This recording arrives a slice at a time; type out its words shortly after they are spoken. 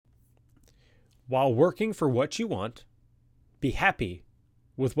While working for what you want, be happy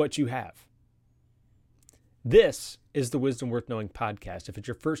with what you have. This is the Wisdom Worth Knowing podcast. If it's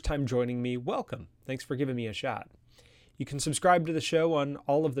your first time joining me, welcome. Thanks for giving me a shot. You can subscribe to the show on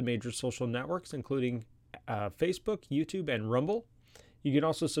all of the major social networks, including Facebook, YouTube, and Rumble. You can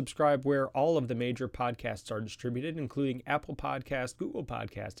also subscribe where all of the major podcasts are distributed, including Apple Podcasts, Google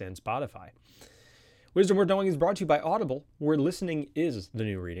Podcasts, and Spotify. Wisdom Worth Knowing is brought to you by Audible, where listening is the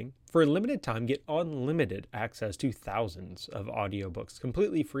new reading. For a limited time, get unlimited access to thousands of audiobooks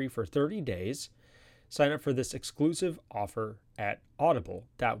completely free for 30 days. Sign up for this exclusive offer at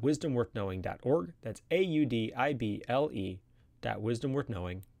audible.wisdomworthknowing.org. That's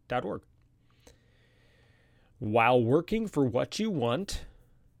audible.wisdomworthknowing.org. While working for what you want,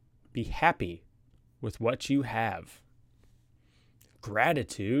 be happy with what you have.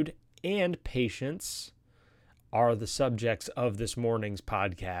 Gratitude and patience are the subjects of this morning's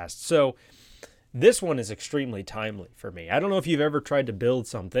podcast. So this one is extremely timely for me. I don't know if you've ever tried to build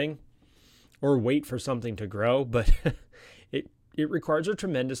something or wait for something to grow, but it requires a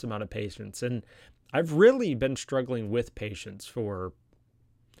tremendous amount of patience. And I've really been struggling with patience for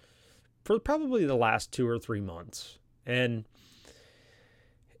probably the last 2 or 3 months. And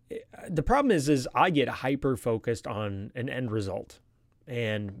the problem is I get hyper focused on an end result.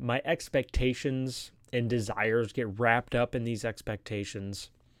 And my expectations and desires get wrapped up in these expectations.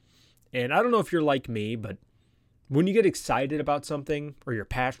 And I don't know if you're like me, but when you get excited about something or you're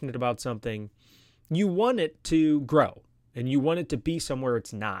passionate about something, you want it to grow and you want it to be somewhere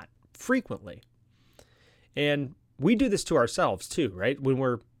it's not frequently. And we do this to ourselves too, right? When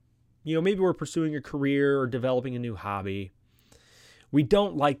maybe we're pursuing a career or developing a new hobby. We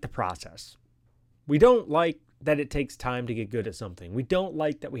don't like the process. We don't like that it takes time to get good at something. We don't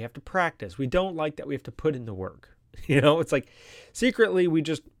like that we have to practice. We don't like that we have to put in the work. It's like secretly we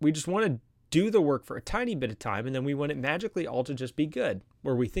just want to do the work for a tiny bit of time, and then we want it magically all to just be good,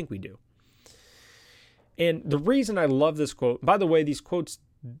 or we think we do. And the reason I love this quote, by the way, these quotes,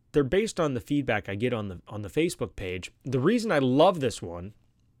 they're based on the feedback I get on the Facebook page. The reason I love this one,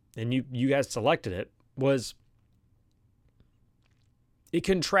 and you guys selected it, was it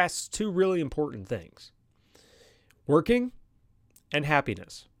contrasts two really important things: working and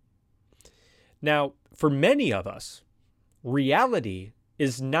happiness. Now, for many of us, reality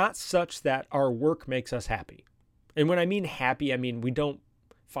is not such that our work makes us happy. And when I mean happy, I mean we don't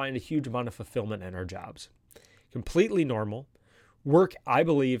find a huge amount of fulfillment in our jobs. Completely normal. Work, I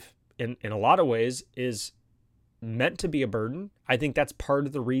believe, in a lot of ways, is meant to be a burden. I think that's part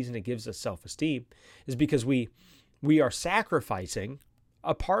of the reason it gives us self-esteem, is because we are sacrificing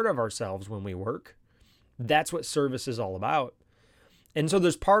a part of ourselves when we work. That's what service is all about. And so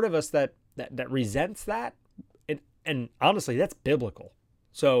there's part of us that resents that. And honestly, that's biblical.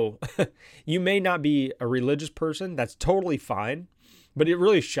 So you may not be a religious person. That's totally fine. But it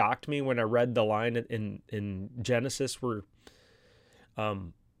really shocked me when I read the line in Genesis where,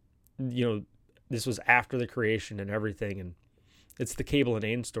 this was after the creation and everything. And it's the Abel and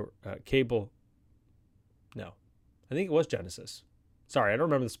Cain story. I think it was Genesis. Sorry, I don't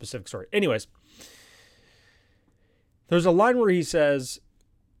remember the specific story. Anyways, there's a line where he says,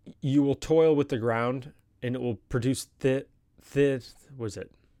 you will toil with the ground and it will produce figs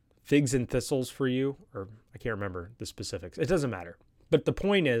and thistles for you. Or I can't remember the specifics. It doesn't matter. But the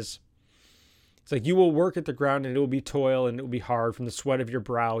point is, it's like you will work at the ground and it will be toil and it will be hard. From the sweat of your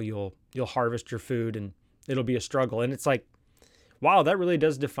brow, you'll harvest your food and it'll be a struggle. And it's like, wow, that really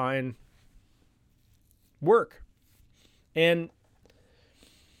does define work. And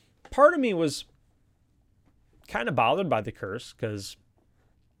part of me was kind of bothered by the curse because,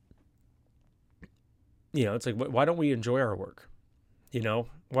 it's like, why don't we enjoy our work? Why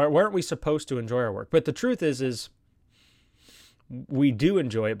aren't we supposed to enjoy our work? But the truth is we do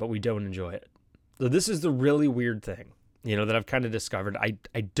enjoy it, but we don't enjoy it. So this is the really weird thing, that I've kind of discovered.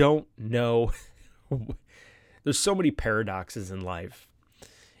 I don't know. There's so many paradoxes in life.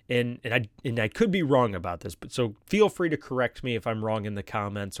 And I could be wrong about this, but so feel free to correct me if I'm wrong in the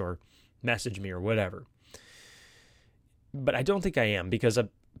comments or message me or whatever. But I don't think I am, because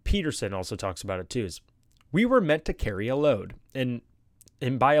Peterson also talks about it too. Is we were meant to carry a load, and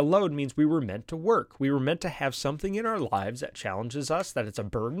by a load means we were meant to work. We were meant to have something in our lives that challenges us, that it's a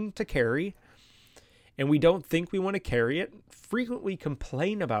burden to carry, and we don't think we want to carry it. Frequently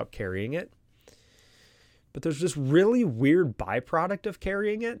complain about carrying it. But there's this really weird byproduct of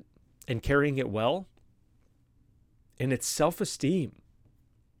carrying it and carrying it well, and it's self-esteem.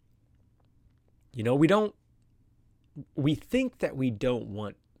 We think that we don't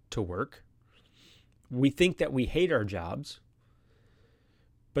want to work. We think that we hate our jobs.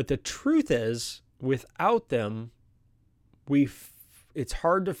 But the truth is, without them, it's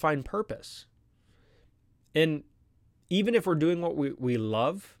hard to find purpose. And even if we're doing what we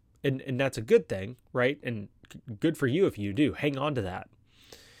love, and that's a good thing, right? And good for you if you do. Hang on to that.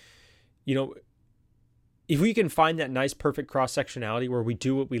 If we can find that nice, perfect cross-sectionality where we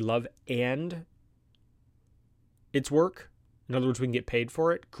do what we love and it's work, in other words, we can get paid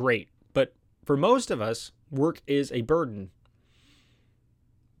for it, great. But for most of us, work is a burden.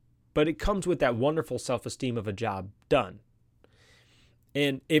 But it comes with that wonderful self-esteem of a job done.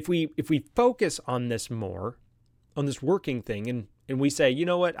 And if we focus on this more, on this working thing, and we say, you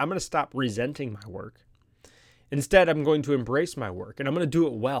know what, I'm going to stop resenting my work. Instead, I'm going to embrace my work, and I'm going to do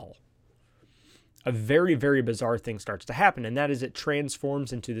it well. A very, very bizarre thing starts to happen, and that is it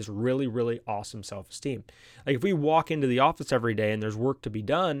transforms into this really, really awesome self-esteem. Like if we walk into the office every day and there's work to be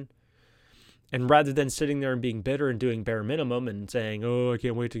done, and rather than sitting there and being bitter and doing bare minimum and saying, oh, I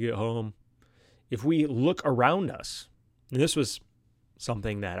can't wait to get home, if we look around us, and this was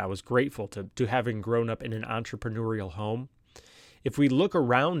something that I was grateful to having grown up in an entrepreneurial home, if we look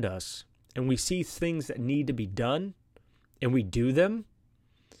around us and we see things that need to be done and we do them,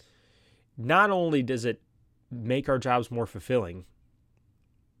 not only does it make our jobs more fulfilling,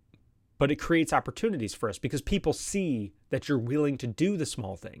 but it creates opportunities for us because people see that you're willing to do the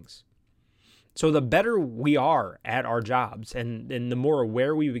small things. So the better we are at our jobs and the more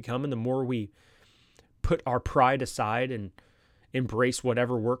aware we become and the more we put our pride aside and embrace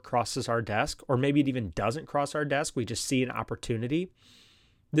whatever work crosses our desk, or maybe it even doesn't cross our desk, we just see an opportunity.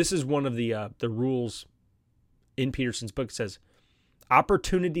 This is one of the rules in Peterson's book. It says,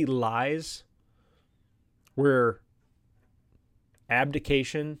 opportunity lies where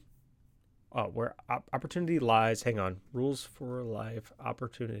opportunity lies. Hang on. Rules for life,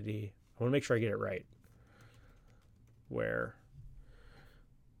 opportunity. I want to make sure I get it right.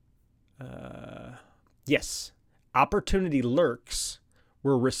 Yes. Opportunity lurks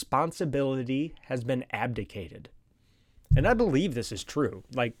where responsibility has been abdicated. And I believe this is true.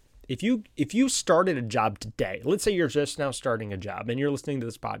 Like, if you started a job today, let's say you're just now starting a job and you're listening to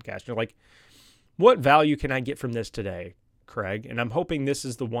this podcast, you're like, what value can I get from this today, Craig? And I'm hoping this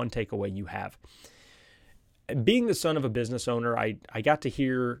is the one takeaway you have. Being the son of a business owner, I got to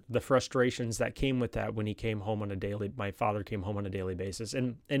hear the frustrations that came with that when my father came home on a daily basis.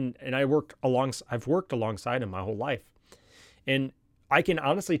 And I've worked alongside him my whole life. And I can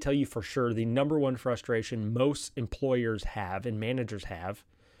honestly tell you for sure, the number one frustration most employers have and managers have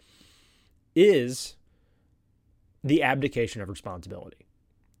is the abdication of responsibility.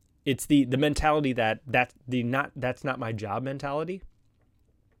 It's the mentality that's not my job mentality.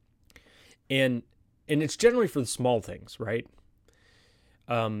 And it's generally for the small things, right?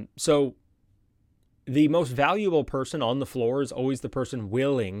 So the most valuable person on the floor is always the person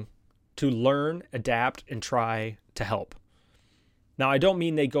willing to learn, adapt, and try to help. Now, I don't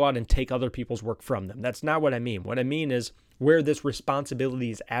mean they go out and take other people's work from them. That's not what I mean. What I mean is where this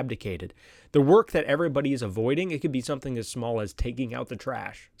responsibility is abdicated. The work that everybody is avoiding, it could be something as small as taking out the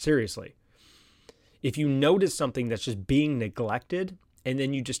trash. Seriously. If you notice something that's just being neglected and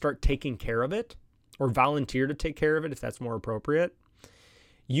then you just start taking care of it or volunteer to take care of it if that's more appropriate,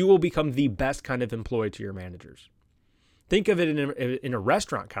 you will become the best kind of employee to your managers. Think of it in a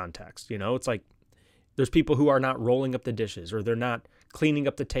restaurant context. It's like there's people who are not rolling up the dishes, or they're not cleaning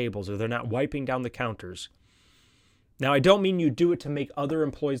up the tables, or they're not wiping down the counters. Now, I don't mean you do it to make other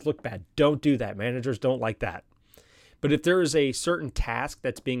employees look bad. Don't do that. Managers don't like that. But if there is a certain task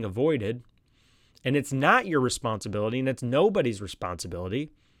that's being avoided, and it's not your responsibility, and it's nobody's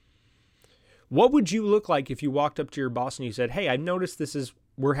responsibility, what would you look like if you walked up to your boss and you said, hey, I've noticed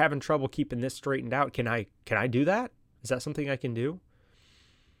we're having trouble keeping this straightened out. Can I do that? Is that something I can do?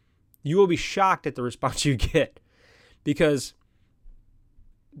 You will be shocked at the response you get because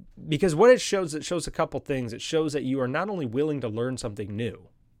what it shows a couple things. It shows that you are not only willing to learn something new,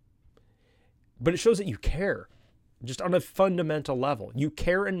 but it shows that you care just on a fundamental level. You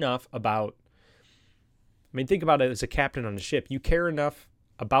care enough about, think about it as a captain on a ship. You care enough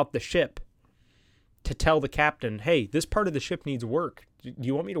about the ship to tell the captain, hey, this part of the ship needs work. Do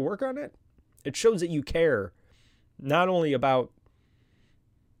you want me to work on it? It shows that you care not only about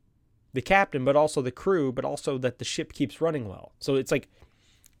the captain, but also the crew, but also that the ship keeps running well. So it's like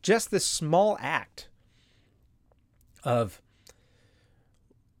just this small act of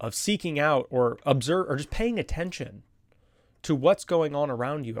seeking out or observe or just paying attention to what's going on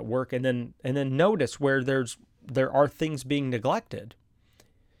around you at work, and then notice where there are things being neglected.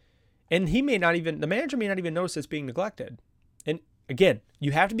 And the manager may not even notice it's being neglected. And Again,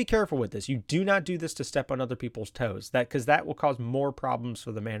 you have to be careful with this. You do not do this to step on other people's toes, because that will cause more problems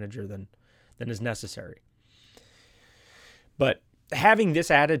for the manager than is necessary. But having this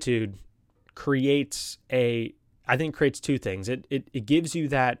attitude creates two things. It gives you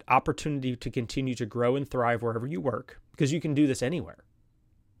that opportunity to continue to grow and thrive wherever you work, because you can do this anywhere.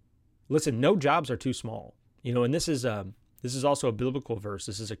 Listen, no jobs are too small. And this is also a biblical verse.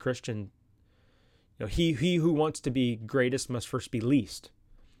 This is a Christian. He who wants to be greatest must first be least.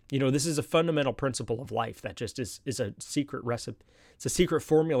 This is a fundamental principle of life that just is a secret recipe. It's a secret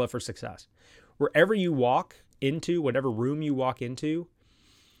formula for success. Wherever you walk into, whatever room you walk into,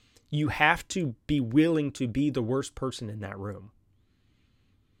 you have to be willing to be the worst person in that room.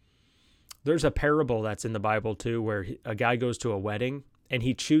 There's a parable that's in the Bible too, where a guy goes to a wedding and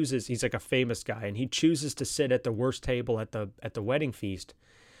he's like a famous guy, and he chooses to sit at the worst table at the wedding feast,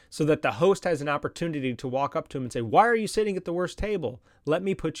 so that the host has an opportunity to walk up to him and say, "Why are you sitting at the worst table? Let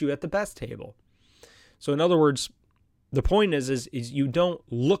me put you at the best table." So in other words, the point is you don't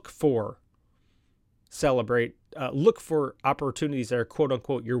look for opportunities that are quote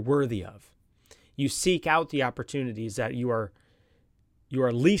unquote you're worthy of. You seek out the opportunities that you are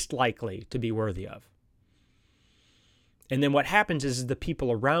least likely to be worthy of. And then what happens is the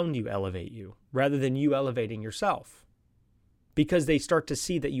people around you elevate you rather than you elevating yourself, because they start to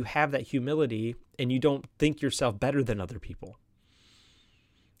see that you have that humility and you don't think yourself better than other people.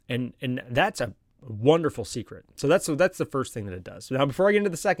 And that's a wonderful secret. So that's the first thing that it does. Now, before I get into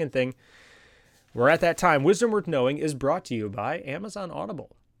the second thing, we're at that time. Wisdom Worth Knowing is brought to you by Amazon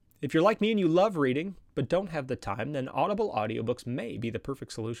Audible. If you're like me and you love reading but don't have the time, then Audible audiobooks may be the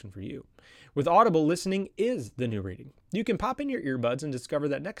perfect solution for you. With Audible, listening is the new reading. You can pop in your earbuds and discover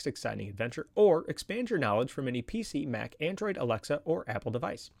that next exciting adventure, or expand your knowledge from any PC, Mac, Android, Alexa, or Apple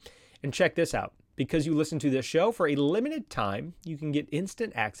device. And check this out. Because you listen to this show, for a limited time, you can get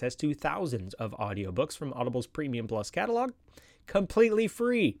instant access to thousands of audiobooks from Audible's Premium Plus catalog, completely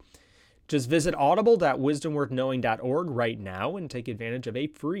free. Just visit audible.wisdomworthknowing.org right now and take advantage of a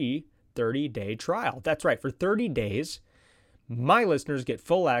free 30-day trial. That's right, for 30 days, my listeners get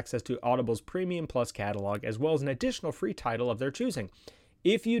full access to Audible's Premium Plus catalog, as well as an additional free title of their choosing.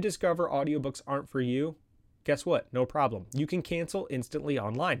 If you discover audiobooks aren't for you, guess what? No problem. You can cancel instantly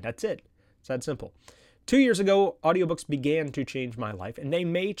online. That's it. It's that simple. 2 years ago, audiobooks began to change my life, and they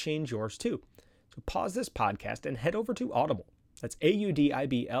may change yours too. So pause this podcast and head over to Audible. That's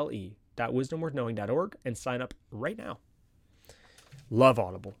audible.wisdomworthknowing.org and sign up right now. Love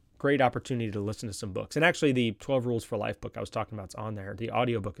Audible. Great opportunity to listen to some books. And actually, the 12 Rules for Life book I was talking about is on there. The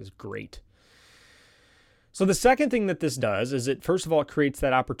audiobook is great. So the second thing that this does is it, first of all, it creates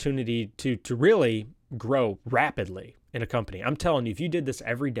that opportunity to really grow rapidly in a company. I'm telling you, if you did this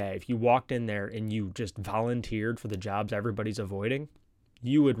every day, if you walked in there and you just volunteered for the jobs everybody's avoiding,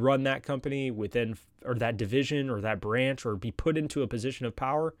 you would run that company within, or that division or that branch, or be put into a position of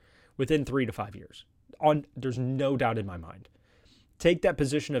power within 3 to 5 years. There's no doubt in my mind. Take that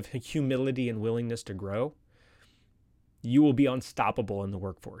position of humility and willingness to grow, you will be unstoppable in the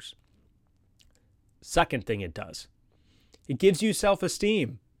workforce. Second thing it does, it gives you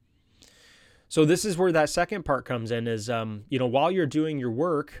self-esteem. So this is where that second part comes in is, while you're doing your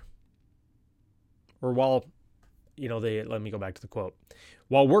work, or while, let me go back to the quote.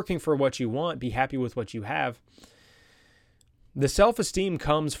 While working for what you want, be happy with what you have. The self-esteem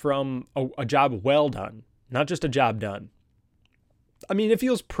comes from a job well done, not just a job done. I mean, it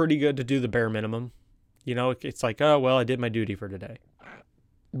feels pretty good to do the bare minimum. It's like, oh, well, I did my duty for today.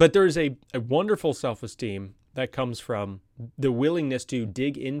 But there's a wonderful self-esteem that comes from the willingness to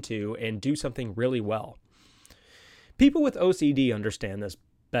dig into and do something really well. People with OCD understand this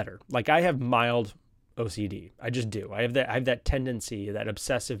better. Like, I have mild OCD. I just do. I have that tendency, that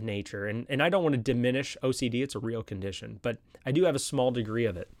obsessive nature. And I don't want to diminish OCD. It's a real condition. But I do have a small degree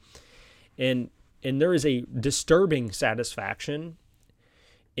of it. And there is a disturbing satisfaction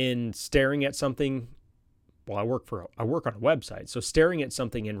in staring at something. Well, I work on a website, so staring at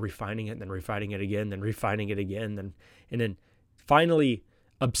something and refining it, and then refining it again, then refining it again, and then finally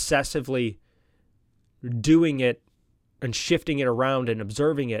obsessively doing it and shifting it around and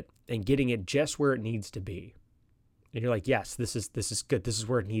observing it and getting it just where it needs to be. And you're like, yes, this is good. This is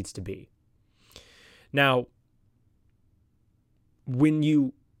where it needs to be. Now, when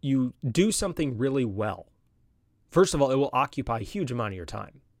you do something really well, first of all, it will occupy a huge amount of your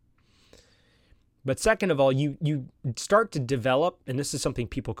time. But second of all, you start to develop, and this is something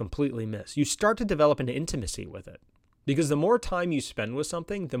people completely miss, you start to develop an intimacy with it. Because the more time you spend with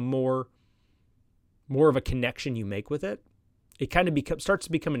something, the more of a connection you make with it. it kind of starts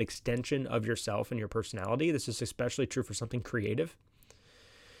to become an extension of yourself and your personality. This is especially true for something creative.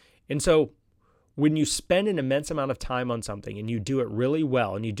 And so when you spend an immense amount of time on something and you do it really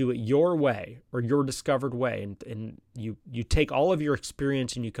well and you do it your way or your discovered way, and you take all of your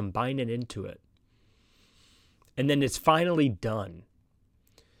experience and you combine it into it, and then it's finally done,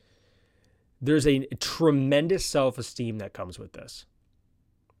 there's a tremendous self-esteem that comes with this.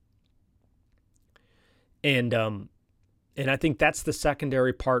 And I think that's the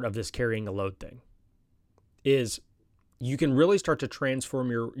secondary part of this carrying a load thing, is you can really start to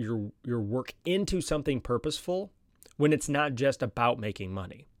transform your work into something purposeful when it's not just about making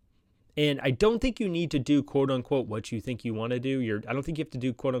money. And I don't think you need to do quote unquote what you think you want to do. I don't think you have to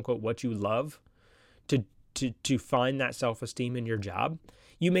do quote unquote what you love to find that self-esteem in your job.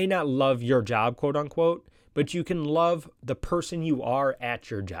 You may not love your job, quote unquote, but you can love the person you are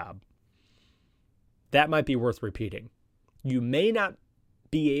at your job. That might be worth repeating. You may not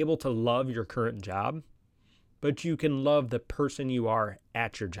be able to love your current job, but you can love the person you are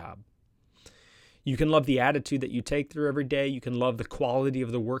at your job. You can love the attitude that you take through every day. You can love the quality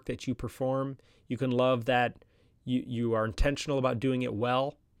of the work that you perform. You can love that you are intentional about doing it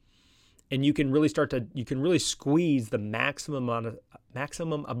well. And you can really squeeze the maximum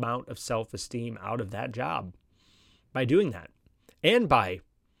amount of self-esteem out of that job by doing that. And by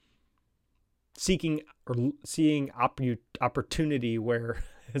seeing opportunity where,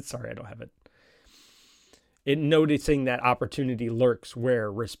 sorry, I don't have it. Noticing that opportunity lurks where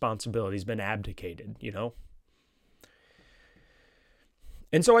responsibility's been abdicated,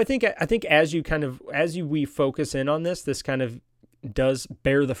 And so I think as we focus in on this kind of does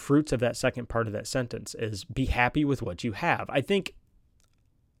bear the fruits of that second part of that sentence, is be happy with what you have. I think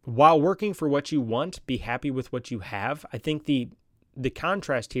while working for what you want, be happy with what you have. I think the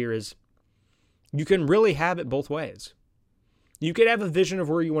contrast here is you can really have it both ways. You could have a vision of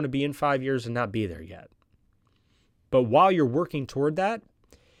where you want to be in 5 years and not be there yet. But while you're working toward that,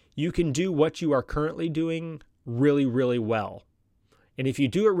 you can do what you are currently doing really, really well. And if you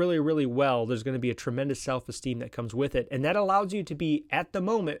do it really, really well, there's going to be a tremendous self-esteem that comes with it. And that allows you to be, at the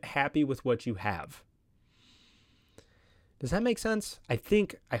moment, happy with what you have. Does that make sense? I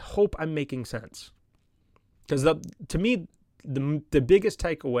hope I'm making sense. Because to me, the biggest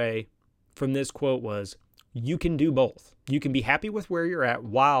takeaway from this quote was, you can do both. You can be happy with where you're at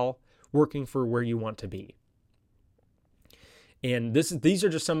while working for where you want to be. And these are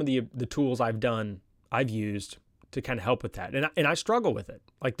just some of the tools I've used to kind of help with that. And I struggle with it.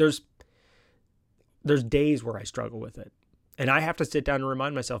 Like there's days where I struggle with it. And I have to sit down and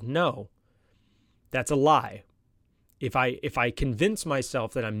remind myself, no, that's a lie. If I convince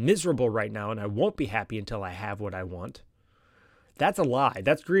myself that I'm miserable right now and I won't be happy until I have what I want, that's a lie.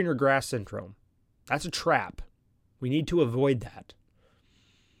 That's greener grass syndrome. That's a trap. We need to avoid that.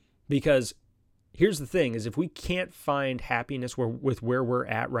 Because here's the thing, is if we can't find happiness with where we're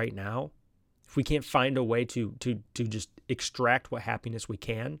at right now, if we can't find a way to just extract what happiness we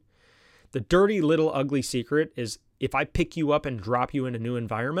can, the dirty little ugly secret is if I pick you up and drop you in a new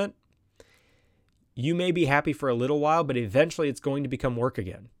environment, you may be happy for a little while, but eventually it's going to become work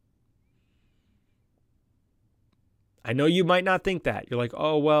again. I know you might not think that. You're like,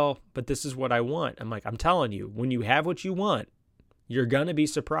 oh, well, but this is what I want. I'm like, I'm telling you, when you have what you want, you're going to be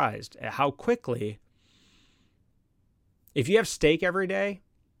surprised at how quickly, if you have steak every day,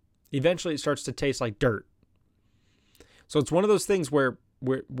 eventually it starts to taste like dirt. So it's one of those things where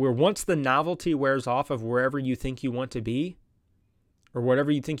once the novelty wears off of wherever you think you want to be, or whatever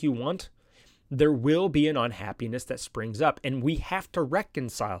you think you want, there will be an unhappiness that springs up. And we have to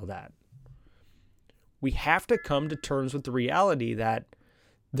reconcile that. We have to come to terms with the reality that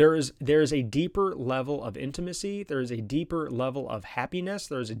there is a deeper level of intimacy, there is a deeper level of happiness,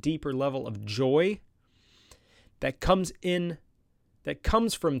 there is a deeper level of joy that comes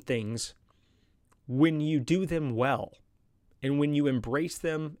from things when you do them well and when you embrace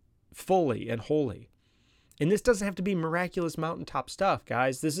them fully and wholly. And this doesn't have to be miraculous mountaintop stuff,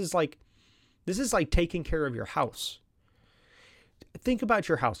 guys. This is like taking care of your house. Think about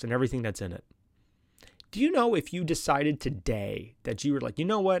your house and everything that's in it. Do you know if you decided today that you were like, you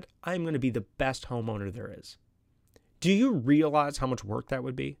know what, I'm going to be the best homeowner there is? Do you realize how much work that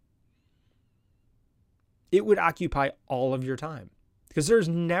would be? It would occupy all of your time because there's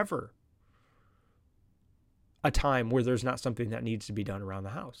never a time where there's not something that needs to be done around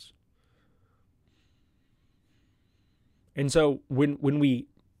the house. And so when we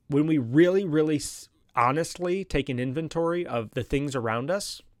really, really honestly take an inventory of the things around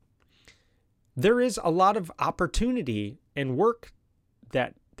us, there is a lot of opportunity and work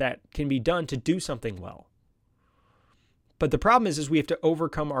that can be done to do something well. But the problem is we have to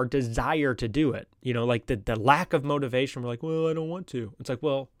overcome our desire to do it. You know, like the lack of motivation. We're like, well, I don't want to. It's like,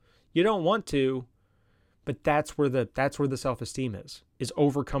 well, you don't want to, but that's where the self-esteem is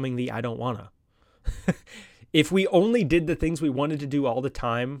overcoming the I don't wanna. If we only did the things we wanted to do all the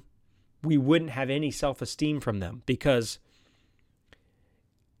time, we wouldn't have any self-esteem from them, because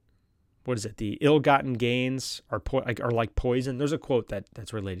what is it? The ill-gotten gains are like poison. There's a quote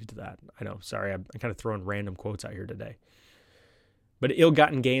that's related to that. I know. Sorry, I'm kind of throwing random quotes out here today. But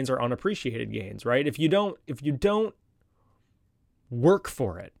ill-gotten gains are unappreciated gains, right? If you don't work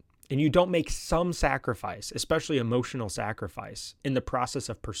for it and you don't make some sacrifice, especially emotional sacrifice, in the process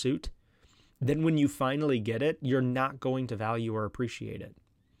of pursuit, then when you finally get it, you're not going to value or appreciate it.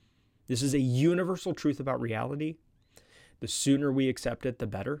 This is a universal truth about reality. The sooner we accept it, the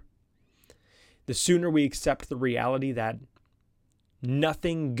better. The sooner we accept the reality that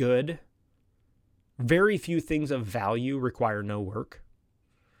nothing good, very few things of value require no work.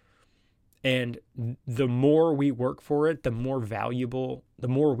 And the more we work for it, the more valuable, the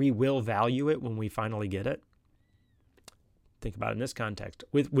more we will value it when we finally get it. Think about it in this context.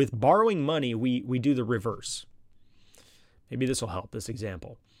 With borrowing money, we do the reverse. Maybe this will help, this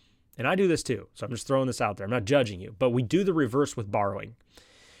example. And I do this too, so I'm just throwing this out there. I'm not judging you, but we do the reverse with borrowing.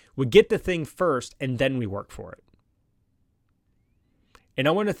 We get the thing first, and then we work for it. And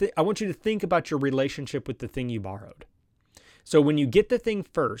I want you to think about your relationship with the thing you borrowed. So when you get the thing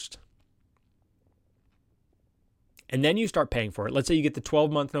first, and then you start paying for it, let's say you get the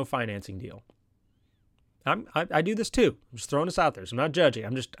 12-month no financing deal. I do this too. I'm just throwing this out there, so I'm not judging.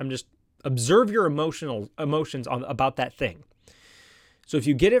 I'm just observe your emotions about that thing. So if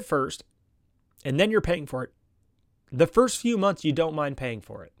you get it first, and then you're paying for it, the first few months you don't mind paying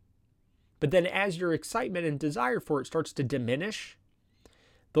for it. But then as your excitement and desire for it starts to diminish,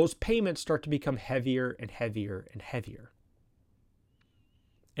 those payments start to become heavier and heavier and heavier.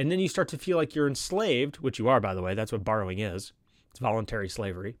 And then you start to feel like you're enslaved, which you are, by the way. That's what borrowing is. It's voluntary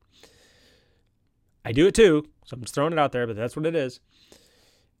slavery. I do it too, so I'm just throwing it out there, but that's what it is.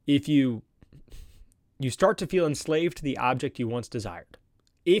 If you start to feel enslaved to the object you once desired,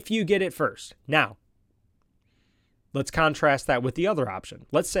 if you get it first. Now, let's contrast that with the other option.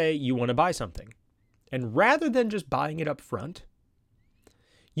 Let's say you want to buy something, and rather than just buying it up front,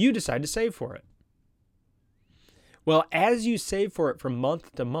 you decide to save for it. Well, as you save for it from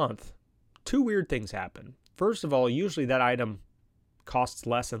month to month, two weird things happen. First of all, usually that item costs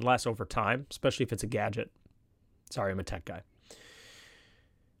less and less over time, especially if it's a gadget. Sorry, I'm a tech guy.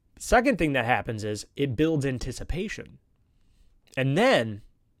 Second thing that happens is it builds anticipation. And then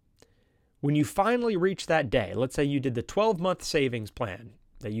when you finally reach that day, let's say you did the 12-month savings plan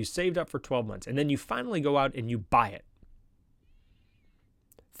that you saved up for 12 months, and then you finally go out and you buy it.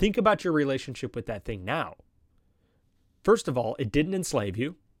 Think about your relationship with that thing now. First of all, it didn't enslave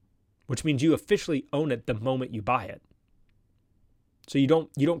you, which means you officially own it the moment you buy it. So you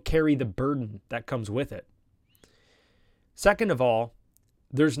don't carry the burden that comes with it. Second of all,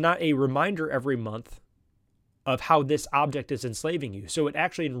 there's not a reminder every month of how this object is enslaving you. So it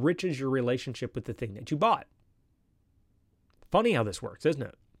actually enriches your relationship with the thing that you bought. Funny how this works, isn't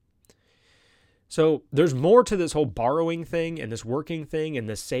it? So there's more to this whole borrowing thing and this working thing and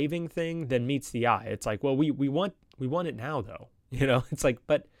this saving thing than meets the eye. It's like, well, we want it now though. You know, it's like,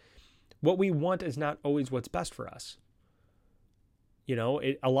 but what we want is not always what's best for us. You know,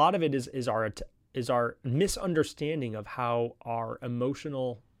 a lot of it is our misunderstanding of how our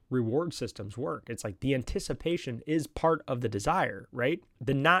emotional reward systems work. It's like the anticipation is part of the desire, right?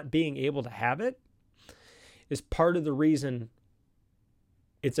 The not being able to have it is part of the reason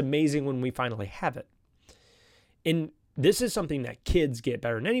it's amazing when we finally have it. And this is something that kids get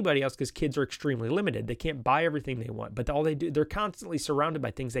better than anybody else because kids are extremely limited. They can't buy everything they want, but all they do, they're constantly surrounded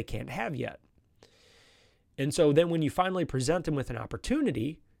by things they can't have yet. And so then when you finally present them with an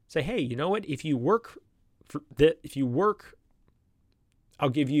opportunity, say, hey, you know what? If you work, I'll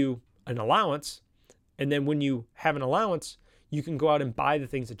give you an allowance. And then when you have an allowance, you can go out and buy the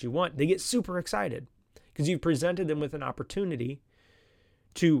things that you want. They get super excited because you've presented them with an opportunity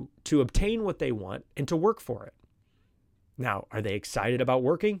to obtain what they want and to work for it. Now, are they excited about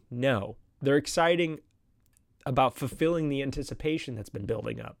working? No. They're excited about fulfilling the anticipation that's been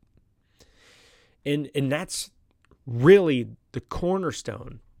building up. And that's really the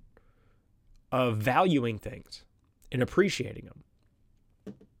cornerstone of valuing things and appreciating them.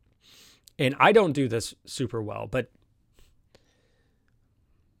 And I don't do this super well, but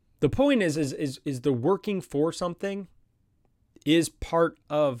the point is the working for something is part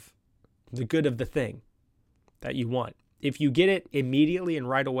of the good of the thing that you want. If you get it immediately and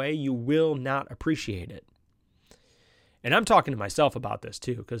right away, you will not appreciate it. And I'm talking to myself about this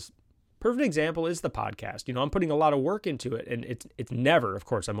too, because perfect example is the podcast. I'm putting a lot of work into it, and it's never, of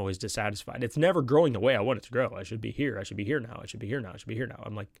course, I'm always dissatisfied. It's never growing the way I want it to grow. I should be here. I should be here now. I should be here now. I should be here now.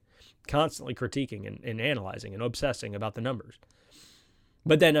 I'm like constantly critiquing and analyzing and obsessing about the numbers.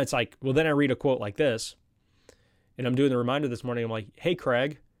 But then it's like, well, then I read a quote like this, and I'm doing the reminder this morning. I'm like, hey,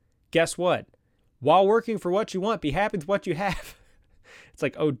 Craig, guess what? While working for what you want, be happy with what you have. It's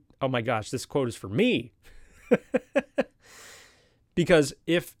like, oh my gosh, this quote is for me. Because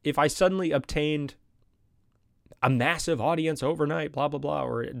if I suddenly obtained a massive audience overnight, blah, blah, blah,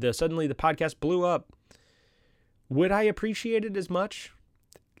 or suddenly the podcast blew up, would I appreciate it as much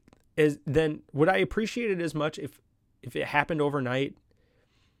if it happened overnight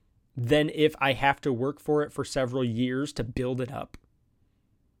than if I have to work for it for several years to build it up?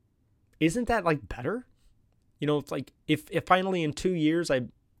 Isn't that like better? It's like if finally in 2 years I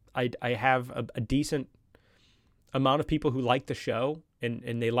have a decent amount of people who like the show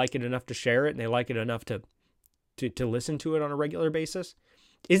and they like it enough to share it and they like it enough to listen to it on a regular basis,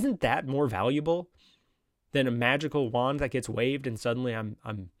 isn't that more valuable than a magical wand that gets waved and suddenly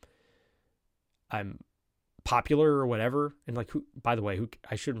I'm popular or whatever? And like, by the way,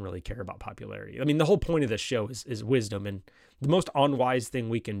 I shouldn't really care about popularity. I mean, the whole point of this show is wisdom, and the most unwise thing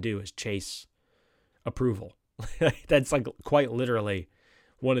we can do is chase approval. That's like quite literally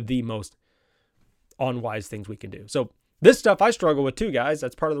one of the most unwise things we can do. So this stuff I struggle with too, guys.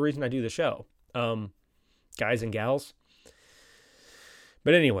 That's part of the reason I do the show, guys and gals.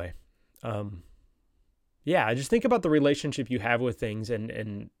 But anyway, I just think about the relationship you have with things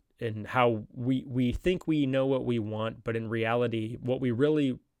and how we think we know what we want, but in reality, what we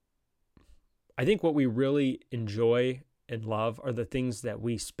really enjoy and love are the things that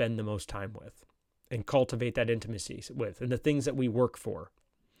we spend the most time with and cultivate that intimacy with, and the things that we work for.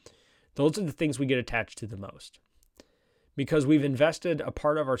 Those are the things we get attached to the most, because we've invested a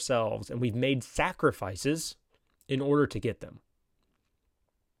part of ourselves and we've made sacrifices in order to get them.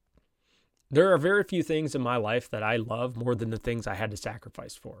 There are very few things in my life that I love more than the things I had to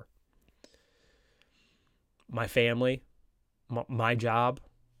sacrifice for. My family, my job,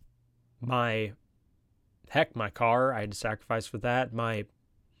 my car, I had to sacrifice for that. My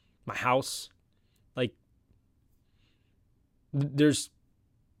house, like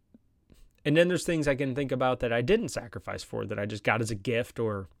and then there's things I can think about that I didn't sacrifice for, that I just got as a gift,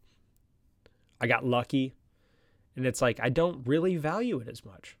 or I got lucky. And it's like, I don't really value it as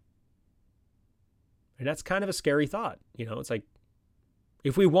much. And that's kind of a scary thought. It's like,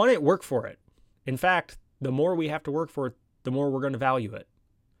 if we want it, work for it. In fact, the more we have to work for it, the more we're going to value it.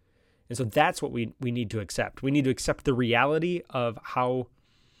 And so that's what we need to accept. We need to accept the reality of how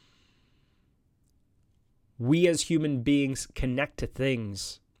we as human beings connect to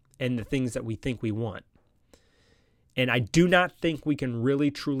things and the things that we think we want. And I do not think we can really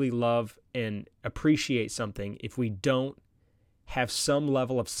truly love and appreciate something if we don't have some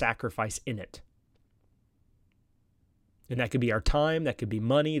level of sacrifice in it. And that could be our time, that could be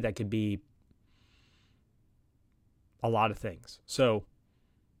money, that could be a lot of things. So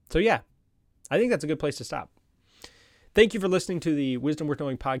yeah, I think that's a good place to stop. Thank you for listening to the Wisdom Worth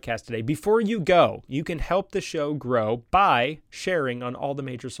Knowing podcast today. Before you go, you can help the show grow by sharing on all the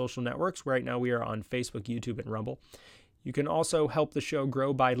major social networks. Right now we are on Facebook, YouTube, and Rumble. You can also help the show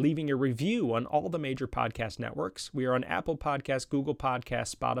grow by leaving a review on all the major podcast networks. We are on Apple Podcasts, Google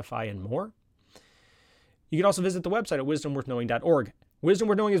Podcasts, Spotify, and more. You can also visit the website at wisdomworthknowing.org. Wisdom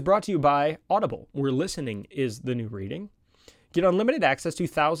Worth Knowing is brought to you by Audible, where listening is the new reading. Get unlimited access to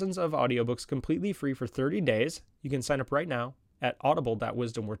thousands of audiobooks completely free for 30 days. You can sign up right now at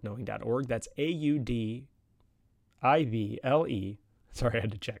audible.wisdomworthknowing.org. That's AUDIBLE. Sorry, I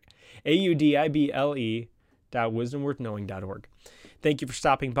had to check. AUDIBLE.wisdomworthknowing.org. Thank you for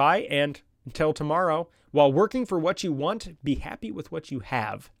stopping by, and until tomorrow, while working for what you want, be happy with what you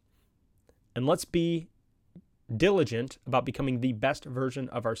have. And let's be diligent about becoming the best version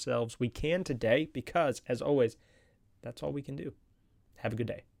of ourselves we can today, because, as always, that's all we can do. Have a good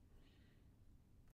day.